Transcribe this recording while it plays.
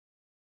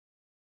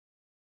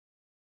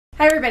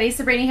Hi everybody,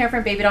 Sabrina here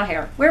from Baby Doll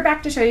Hair. We're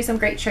back to show you some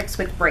great tricks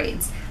with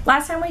braids.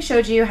 Last time we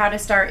showed you how to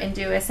start and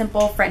do a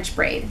simple French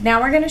braid. Now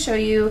we're going to show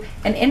you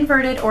an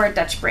inverted or a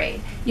Dutch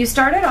braid. You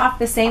start it off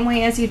the same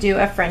way as you do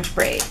a French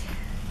braid.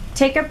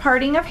 Take a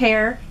parting of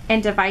hair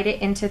and divide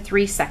it into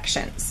 3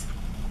 sections.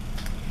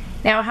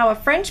 Now how a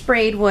French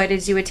braid would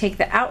is you would take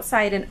the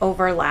outside and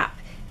overlap.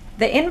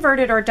 The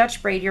inverted or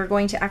Dutch braid you're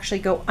going to actually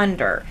go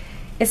under.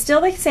 It's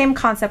still the same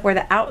concept where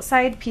the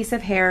outside piece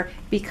of hair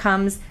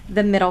becomes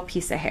the middle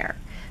piece of hair.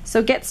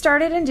 So get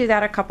started and do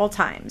that a couple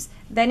times.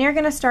 Then you're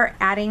going to start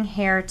adding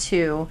hair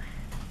to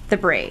the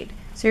braid.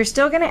 So you're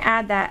still going to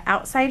add that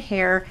outside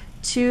hair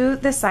to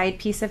the side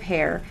piece of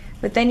hair,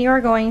 but then you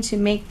are going to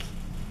make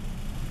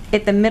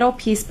it the middle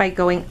piece by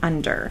going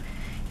under.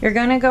 You're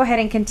going to go ahead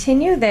and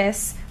continue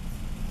this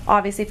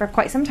obviously for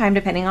quite some time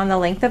depending on the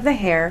length of the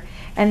hair,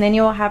 and then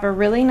you will have a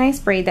really nice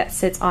braid that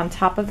sits on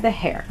top of the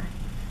hair.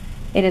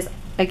 It is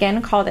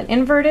again called an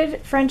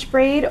inverted French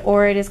braid,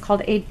 or it is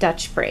called a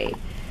Dutch braid.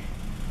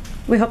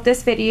 We hope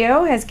this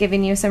video has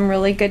given you some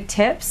really good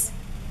tips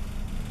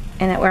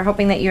and that we're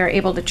hoping that you are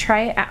able to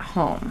try it at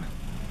home.